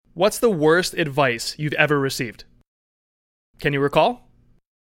What's the worst advice you've ever received? Can you recall?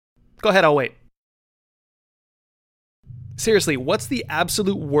 Go ahead, I'll wait. Seriously, what's the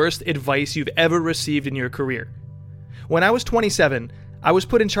absolute worst advice you've ever received in your career? When I was 27, I was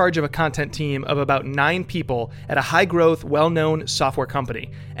put in charge of a content team of about 9 people at a high-growth, well-known software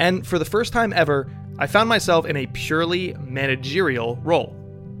company, and for the first time ever, I found myself in a purely managerial role.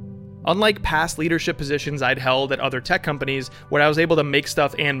 Unlike past leadership positions I'd held at other tech companies where I was able to make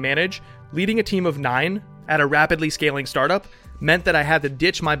stuff and manage, leading a team of 9 at a rapidly scaling startup meant that I had to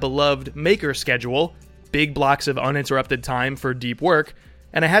ditch my beloved maker schedule, big blocks of uninterrupted time for deep work,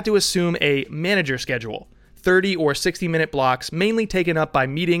 and I had to assume a manager schedule, 30 or 60-minute blocks mainly taken up by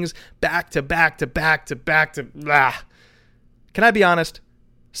meetings back to back to back to back to blah. Can I be honest?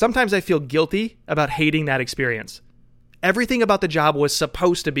 Sometimes I feel guilty about hating that experience. Everything about the job was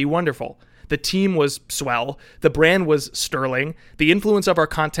supposed to be wonderful. The team was swell, the brand was sterling, the influence of our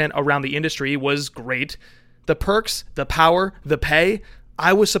content around the industry was great, the perks, the power, the pay,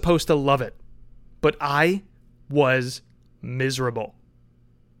 I was supposed to love it. But I was miserable.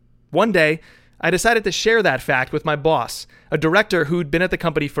 One day, I decided to share that fact with my boss, a director who'd been at the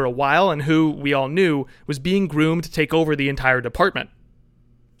company for a while and who, we all knew, was being groomed to take over the entire department.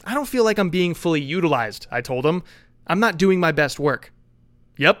 I don't feel like I'm being fully utilized, I told him. I'm not doing my best work.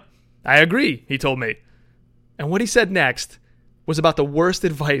 Yep, I agree, he told me. And what he said next was about the worst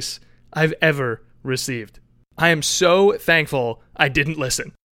advice I've ever received. I am so thankful I didn't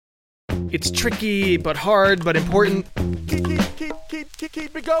listen. It's tricky, but hard, but important.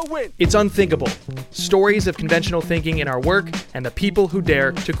 Keep it going. It's unthinkable. Stories of conventional thinking in our work and the people who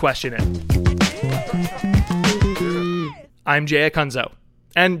dare to question it. I'm Jay Acunzo.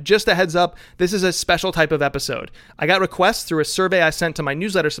 And just a heads up, this is a special type of episode. I got requests through a survey I sent to my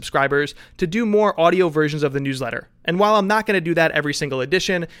newsletter subscribers to do more audio versions of the newsletter. And while I'm not going to do that every single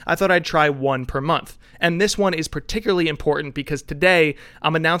edition, I thought I'd try one per month. And this one is particularly important because today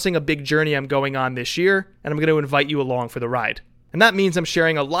I'm announcing a big journey I'm going on this year, and I'm going to invite you along for the ride. And that means I'm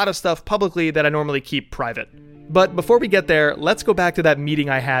sharing a lot of stuff publicly that I normally keep private. But before we get there, let's go back to that meeting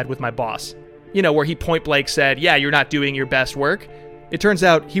I had with my boss. You know, where he point blank said, yeah, you're not doing your best work. It turns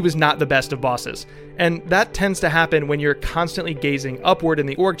out he was not the best of bosses, and that tends to happen when you're constantly gazing upward in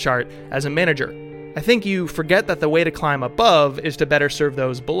the org chart as a manager. I think you forget that the way to climb above is to better serve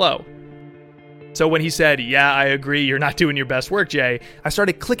those below. So when he said, yeah, I agree, you're not doing your best work, Jay, I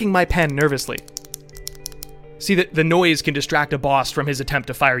started clicking my pen nervously. See, the noise can distract a boss from his attempt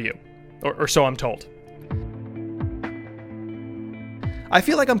to fire you, or so I'm told. I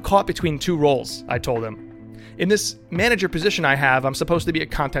feel like I'm caught between 2 roles, I told him. In this manager position I have, I'm supposed to be a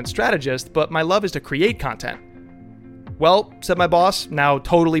content strategist, but my love is to create content. Well, said my boss, now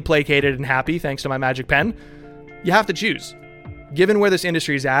totally placated and happy thanks to my magic pen, you have to choose. Given where this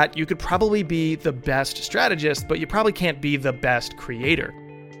industry is at, you could probably be the best strategist, but you probably can't be the best creator.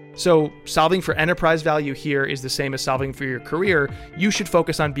 So solving for enterprise value here is the same as solving for your career. You should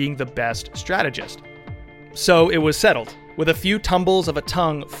focus on being the best strategist. So it was settled. With a few tumbles of a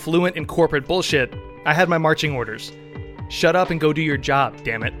tongue fluent in corporate bullshit, I had my marching orders. Shut up and go do your job,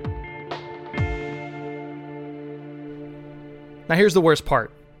 damn it. Now here's the worst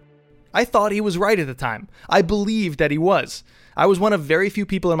part. I thought he was right at the time. I believed that he was. I was one of very few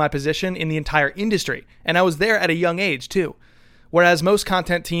people in my position in the entire industry, and I was there at a young age too. Whereas most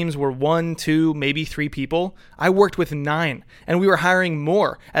content teams were 1, 2, maybe 3 people, I worked with 9, and we were hiring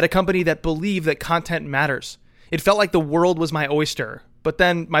more at a company that believed that content matters. It felt like the world was my oyster. But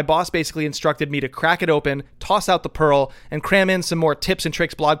then my boss basically instructed me to crack it open, toss out the pearl, and cram in some more tips and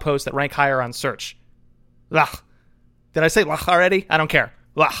tricks blog posts that rank higher on search. Ugh. Did I say ugh already? I don't care.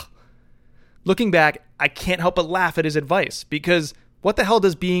 Ugh. Looking back, I can't help but laugh at his advice, because what the hell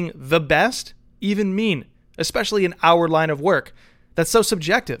does being the best even mean? Especially in our line of work. That's so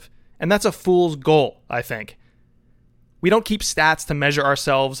subjective, and that's a fool's goal, I think. We don't keep stats to measure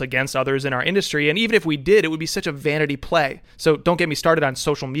ourselves against others in our industry, and even if we did, it would be such a vanity play. So don't get me started on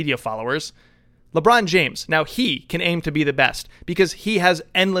social media followers. LeBron James, now he can aim to be the best because he has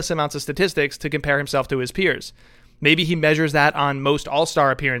endless amounts of statistics to compare himself to his peers. Maybe he measures that on most all-star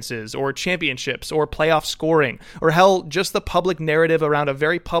appearances or championships or playoff scoring, or hell, just the public narrative around a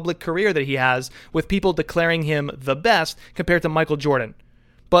very public career that he has with people declaring him the best compared to Michael Jordan.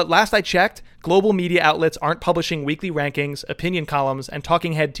 But last I checked, global media outlets aren't publishing weekly rankings, opinion columns, and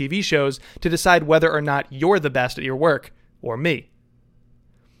talking head TV shows to decide whether or not you're the best at your work, or me.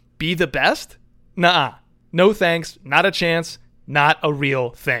 Be the best? Nuh-uh. No thanks, not a chance, not a real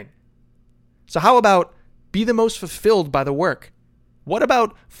thing. So how about be the most fulfilled by the work? What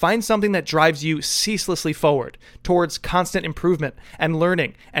about find something that drives you ceaselessly forward towards constant improvement and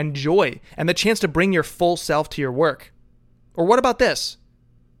learning and joy and the chance to bring your full self to your work? Or what about this?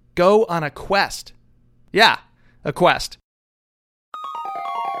 Go on a quest. Yeah, a quest.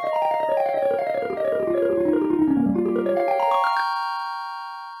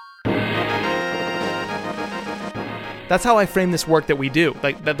 That's how I frame this work that we do,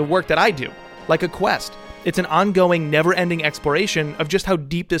 like the work that I do, like a quest. It's an ongoing, never-ending exploration of just how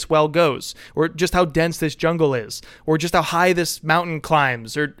deep this well goes, or just how dense this jungle is, or just how high this mountain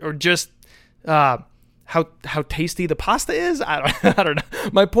climbs, or just how tasty the pasta is. I don't know.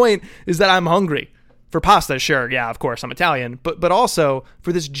 My point is that I'm hungry for pasta. Sure, yeah, of course, I'm Italian, but also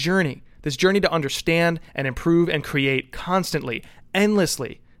for this journey to understand and improve and create constantly,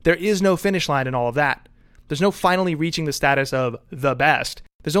 endlessly. There is no finish line in all of that. There's no finally reaching the status of the best.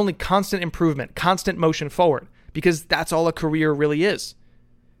 There's only constant improvement, constant motion forward, because that's all a career really is.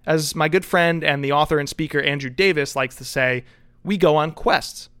 As my good friend and the author and speaker Andrew Davis likes to say, we go on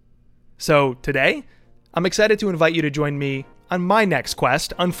quests. So today, I'm excited to invite you to join me on my next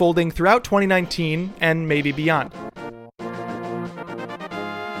quest, unfolding throughout 2019 and maybe beyond.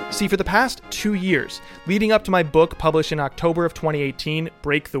 See, for the past 2 years, leading up to my book published in October of 2018,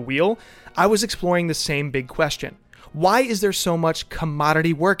 Break the Wheel, I was exploring the same big question. Why is there so much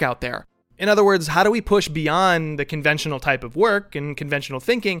commodity work out there? In other words, how do we push beyond the conventional type of work and conventional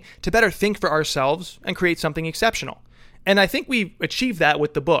thinking to better think for ourselves and create something exceptional? And I think we've achieved that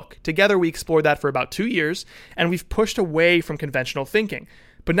with the book. Together, we explored that for about 2 years, and we've pushed away from conventional thinking.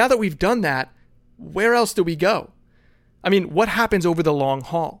 But now that we've done that, where else do we go? I mean, what happens over the long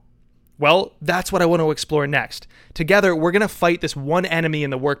haul? Well, that's what I want to explore next. Together, we're going to fight this one enemy in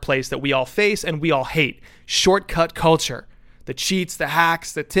the workplace that we all face and we all hate: shortcut culture. The cheats, the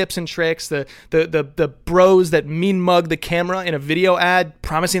hacks, the tips and tricks, the bros that mean mug the camera in a video ad,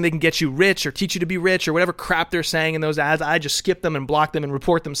 promising they can get you rich or teach you to be rich or whatever crap they're saying in those ads. I just skip them and block them and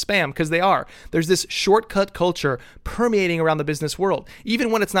report them spam, because they are. There's this shortcut culture permeating around the business world. Even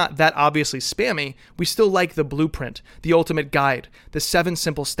when it's not that obviously spammy, we still like the blueprint, the ultimate guide, the 7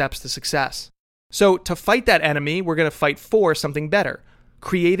 simple steps to success. So to fight that enemy, we're going to fight for something better: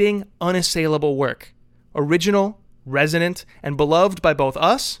 creating unassailable work. Original, resonant, and beloved by both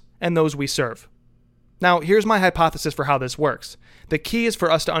us and those we serve. Now, here's my hypothesis for how this works. The key is for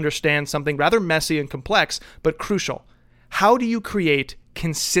us to understand something rather messy and complex, but crucial. How do you create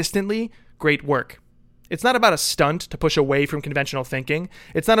consistently great work? It's not about a stunt to push away from conventional thinking.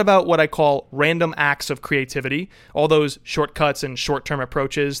 It's not about what I call random acts of creativity, all those shortcuts and short-term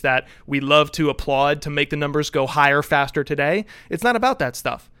approaches that we love to applaud to make the numbers go higher faster today. It's not about that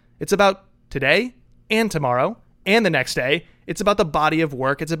stuff. It's about today and tomorrow and the next day. It's about the body of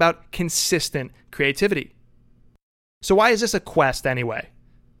work. It's about consistent creativity. So why is this a quest anyway?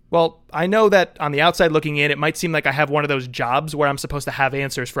 Well, I know that on the outside looking in, it might seem like I have one of those jobs where I'm supposed to have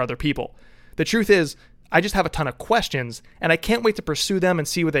answers for other people. The truth is, I just have a ton of questions, and I can't wait to pursue them and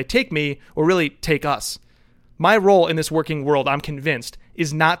see where they take me, or really take us. My role in this working world, I'm convinced,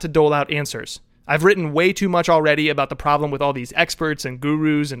 is not to dole out answers. I've written way too much already about the problem with all these experts and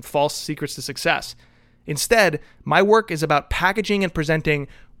gurus and false secrets to success. Instead, my work is about packaging and presenting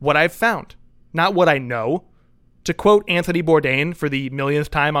what I've found, not what I know. To quote Anthony Bourdain for the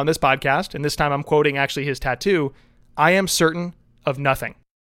millionth time on this podcast, and this time I'm quoting actually his tattoo, I am certain of nothing.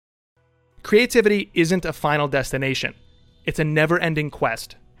 Creativity isn't a final destination. It's a never-ending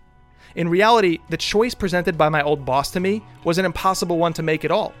quest. In reality, the choice presented by my old boss to me was an impossible one to make at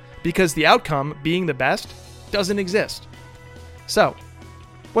all, because the outcome, being the best, doesn't exist. So,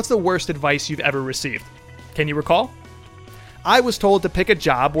 what's the worst advice you've ever received? Can you recall? I was told to pick a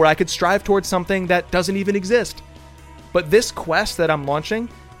job where I could strive towards something that doesn't even exist. But this quest that I'm launching,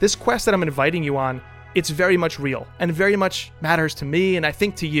 this quest that I'm inviting you on, it's very much real and very much matters to me and I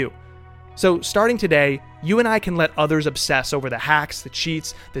think to you. So starting today, you and I can let others obsess over the hacks, the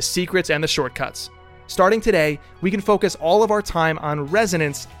cheats, the secrets, and the shortcuts. Starting today, we can focus all of our time on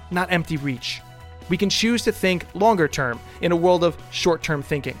resonance, not empty reach. We can choose to think longer term in a world of short-term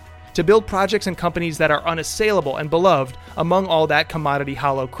thinking, to build projects and companies that are unassailable and beloved among all that commodity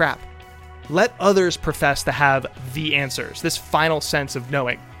hollow crap. Let others profess to have the answers, this final sense of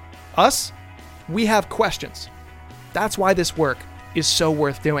knowing. Us, we have questions. That's why this work is so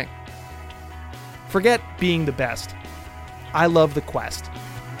worth doing. Forget being the best. I love the quest.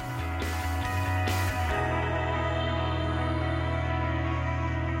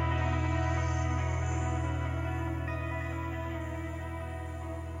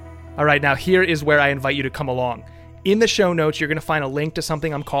 All right, now here is where I invite you to come along. In the show notes, you're going to find a link to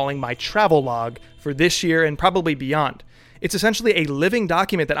something I'm calling my travel log for this year and probably beyond. It's essentially a living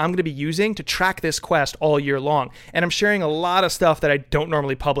document that I'm going to be using to track this quest all year long. And I'm sharing a lot of stuff that I don't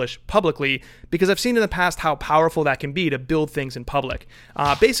normally publish publicly because I've seen in the past how powerful that can be to build things in public.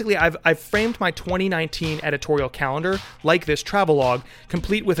 Basically, I've framed my 2019 editorial calendar like this travelogue,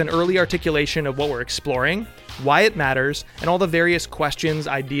 complete with an early articulation of what we're exploring, why it matters, and all the various questions,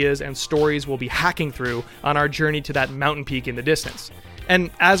 ideas, and stories we'll be hacking through on our journey to that mountain peak in the distance.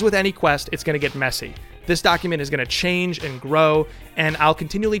 And as with any quest, it's going to get messy. This document is going to change and grow, and I'll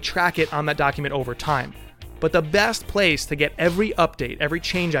continually track it on that document over time. But the best place to get every update, every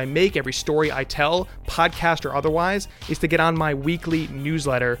change I make, every story I tell, podcast or otherwise, is to get on my weekly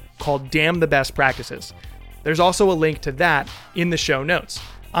newsletter called Damn the Best Practices. There's also a link to that in the show notes.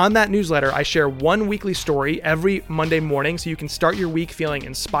 On that newsletter, I share one weekly story every Monday morning so you can start your week feeling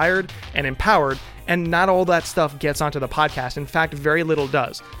inspired and empowered, and not all that stuff gets onto the podcast. In fact, very little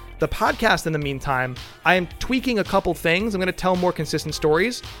does. The podcast, in the meantime, I am tweaking a couple things. I'm going to tell more consistent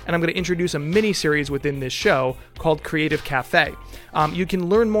stories, and I'm going to introduce a mini-series within this show called Creative Cafe. You can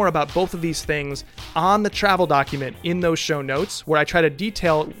learn more about both of these things on the travel document in those show notes, where I try to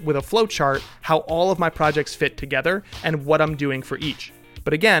detail with a flowchart how all of my projects fit together and what I'm doing for each.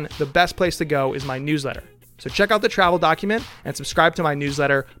 But again, the best place to go is my newsletter. So check out the travel document and subscribe to my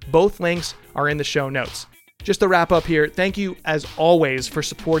newsletter. Both links are in the show notes. Just to wrap up here, thank you as always for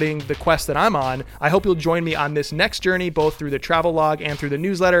supporting the quest that I'm on. I hope you'll join me on this next journey, both through the travel log and through the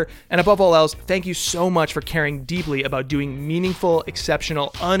newsletter. And above all else, thank you so much for caring deeply about doing meaningful,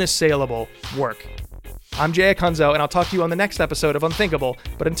 exceptional, unassailable work. I'm Jay Acunzo, and I'll talk to you on the next episode of Unthinkable.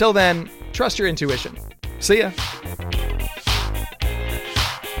 But until then, trust your intuition. See ya.